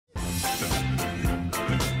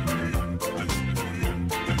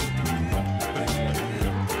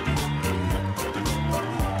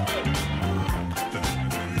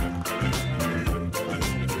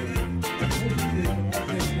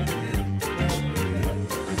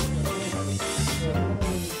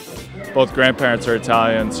both grandparents are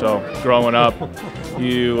Italian, so growing up,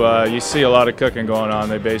 you see a lot of cooking going on.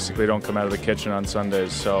 They basically don't come out of the kitchen on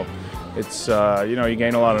Sundays, so it's you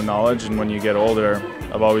gain a lot of knowledge. And when you get older,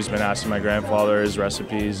 I've always been asking my grandfather his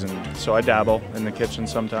recipes, and so I dabble in the kitchen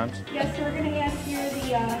sometimes. Yes, so we're going to add here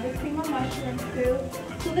the cream of mushrooms too.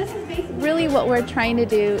 So this is basically Really what we're trying to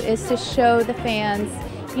do is to show the fans,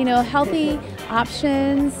 healthy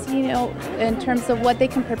options, in terms of what they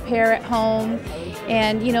can prepare at home,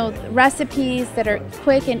 and, recipes that are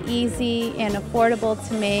quick and easy and affordable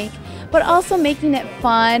to make, but also making it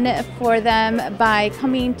fun for them by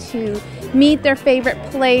coming to meet their favorite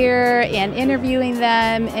player and interviewing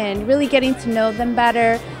them and really getting to know them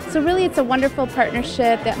better. So really it's a wonderful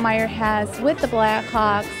partnership that Meijer has with the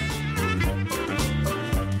Blackhawks.